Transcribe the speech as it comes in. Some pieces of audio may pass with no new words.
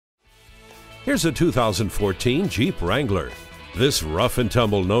Here's a 2014 Jeep Wrangler. This rough and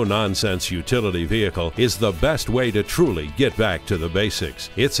tumble, no-nonsense utility vehicle is the best way to truly get back to the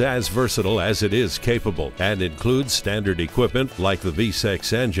basics. It's as versatile as it is capable and includes standard equipment like the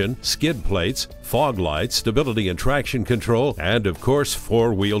V6 engine, skid plates, fog lights, stability and traction control, and of course,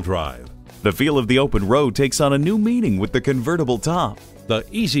 four-wheel drive. The feel of the open road takes on a new meaning with the convertible top. The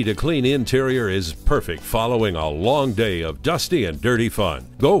easy-to-clean interior is perfect following a long day of dusty and dirty fun.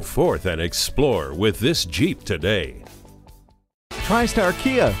 Go forth and explore with this Jeep today. TriStar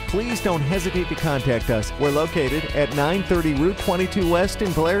Kia, please don't hesitate to contact us. We're located at 930 Route 22 West in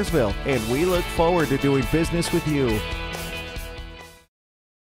Blairsville, and we look forward to doing business with you.